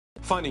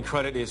Finding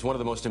credit is one of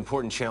the most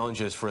important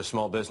challenges for a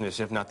small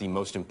business, if not the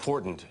most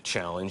important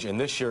challenge. And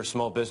this year,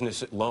 small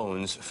business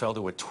loans fell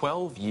to a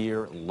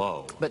 12-year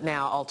low. But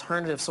now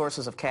alternative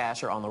sources of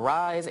cash are on the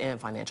rise,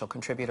 and financial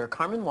contributor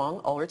Carmen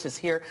Wong-Ulrich is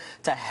here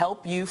to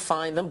help you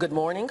find them. Good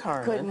morning,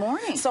 Carmen. Good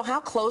morning. So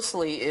how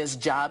closely is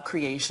job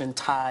creation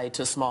tied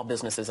to small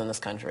businesses in this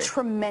country?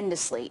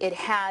 Tremendously. It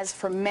has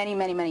for many,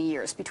 many, many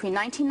years. Between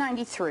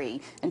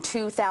 1993 and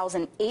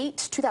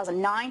 2008,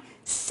 2009,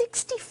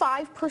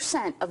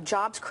 65% of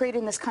jobs created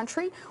in this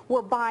country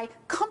were by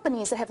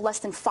companies that have less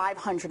than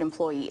 500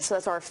 employees. So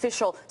that's our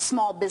official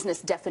small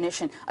business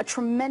definition. A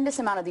tremendous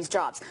amount of these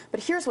jobs. But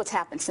here's what's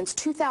happened. Since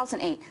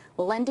 2008,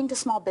 lending to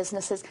small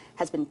businesses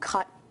has been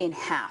cut in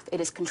half. It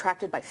has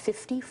contracted by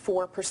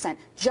 54%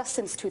 just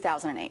since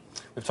 2008.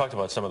 We've talked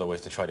about some of the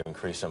ways to try to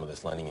increase some of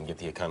this lending and get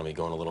the economy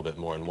going a little bit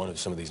more. And one of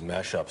some of these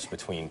mashups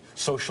between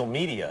social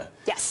media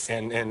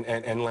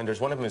and lenders.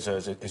 One of them is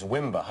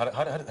Weemba.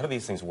 How do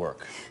these things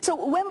work? So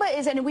Weemba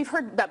is, and we've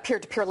heard about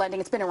peer-to-peer lending.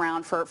 It's been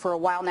around for a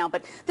while now,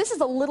 but this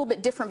is a little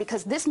bit different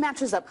because this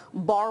matches up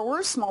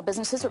borrowers, small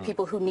businesses, or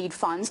people who need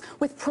funds,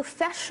 with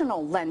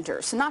professional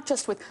lenders. So not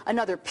just with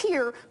another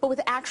peer, but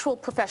with actual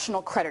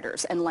professional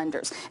creditors and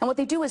lenders. And what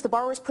they do is the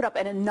borrowers put up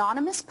an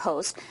anonymous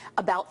post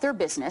about their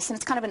business, and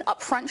it's kind of an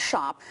upfront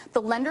shop.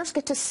 The lenders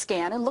get to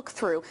scan and look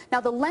through.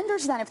 Now the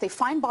lenders then, if they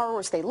find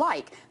borrowers they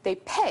like, they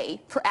pay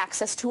for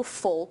access to a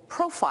full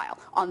profile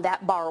on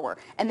that borrower,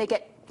 and they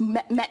get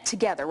met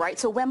together, right?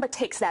 So Weemba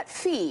takes that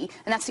fee,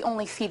 and that's the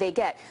only fee they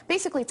get.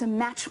 Basically, it's a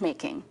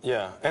matchmaking.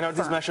 Yeah, and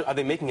are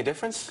they making a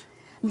difference?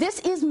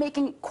 This is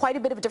making quite a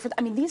bit of a difference.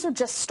 I mean, these are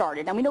just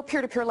started. And we know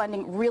peer-to-peer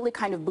lending really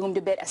kind of boomed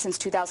a bit since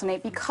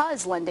 2008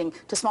 because lending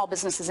to small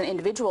businesses and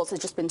individuals has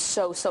just been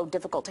so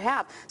difficult to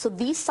have. So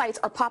these sites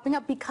are popping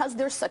up because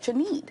there's such a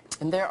need.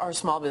 And there are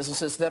small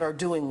businesses that are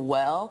doing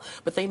well,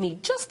 but they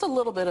need just a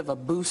little bit of a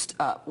boost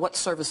up. What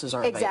services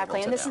are available Exactly,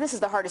 and to them? this is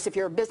the hardest. If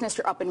you're a business,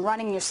 you're up and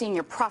running, you're seeing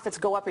your profits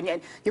go up, and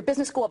your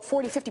business go up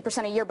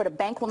 40–50% a year, but a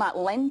bank will not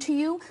lend to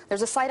you.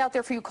 There's a site out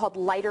there for you called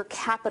Lighter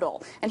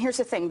Capital. And here's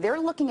the thing. They're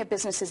looking at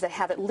businesses that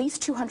have at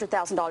least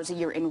 $200,000 a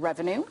year in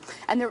revenue,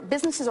 and their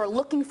businesses are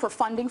looking for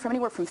funding from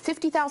anywhere from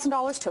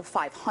 $50,000 to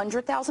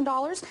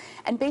 $500,000,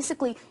 and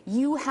basically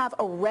you have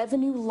a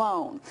revenue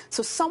loan.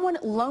 So someone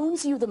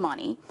loans you the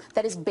money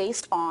that is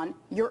based on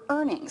your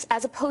earnings,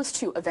 as opposed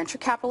to a venture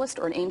capitalist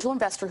or an angel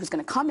investor who's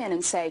going to come in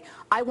and say,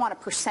 I want a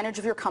percentage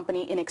of your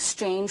company in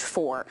exchange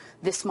for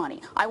this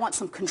money. I want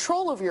some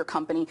control over your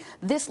company.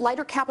 This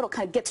Lighter Capital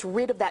kind of gets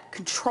rid of that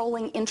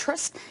controlling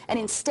interest and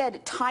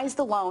instead ties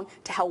the loan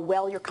to how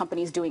well your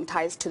company is doing,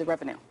 ties to the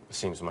revenue. It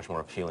seems much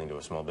more appealing to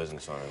a small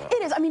business owner.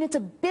 It is. I mean, it's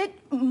a bit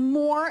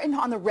more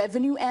on the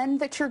revenue end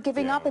that you're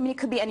giving up. I mean, it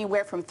could be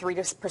anywhere from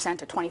 3%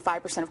 to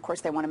 25%. Of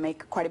course, they want to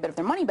make quite a bit of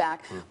their money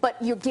back. But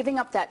you're giving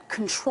up that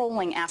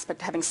controlling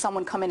aspect, having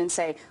someone come in and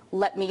say,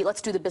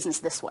 let's do the business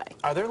this way.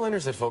 Are there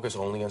lenders that focus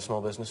only on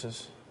small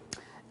businesses?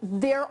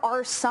 There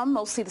are some,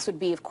 mostly this would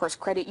be, of course,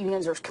 credit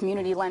unions or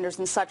community lenders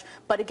and such.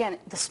 But again,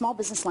 the small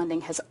business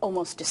lending has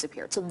almost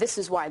disappeared. So this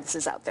is why this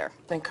is out there.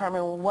 Then,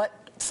 Carmen, what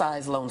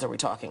size loans are we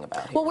talking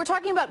about here? Well, we're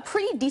talking about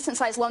pretty decent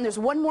sized loan. There's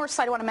one more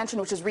site I want to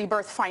mention, which is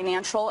Rebirth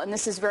Financial, and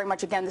this is very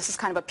much, again, this is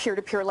kind of a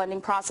peer-to-peer lending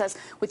process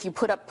with you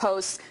put up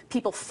posts,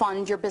 people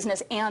fund your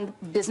business, and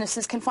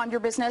businesses can fund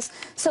your business.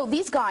 So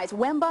these guys,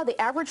 Weemba, the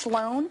average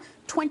loan,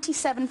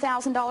 $27,000,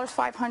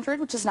 $500,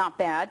 which is not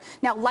bad.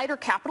 Now, Lighter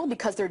Capital,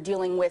 because they're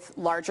dealing with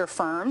larger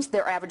firms,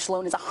 their average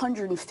loan is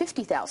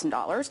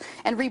 $150,000,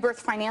 and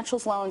Rebirth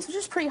Financial's loans, which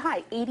is pretty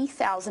high,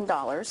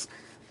 $80,000.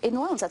 In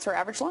loans, that's our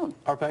average loan.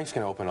 Are banks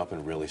going to open up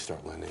and really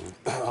start lending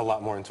a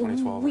lot more in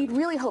 2012? We'd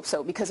really hope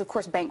so, because of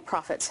course bank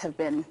profits have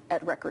been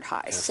at record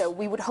highs. Yes. So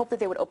we would hope that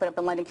they would open up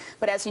in lending.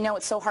 But as you know,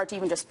 it's so hard to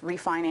even just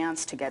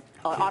refinance, to get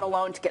auto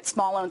loan, to get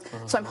small loans.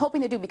 So I'm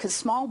hoping they do, because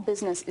small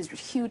business is a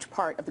huge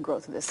part of the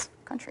growth of this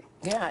country.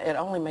 Yeah, it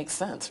only makes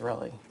sense,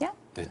 really. Yeah.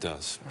 It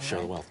does.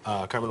 Share the wealth.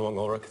 Carmen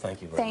Wong-Ulrich,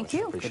 thank you very much. Thank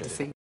you. Appreciate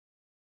it.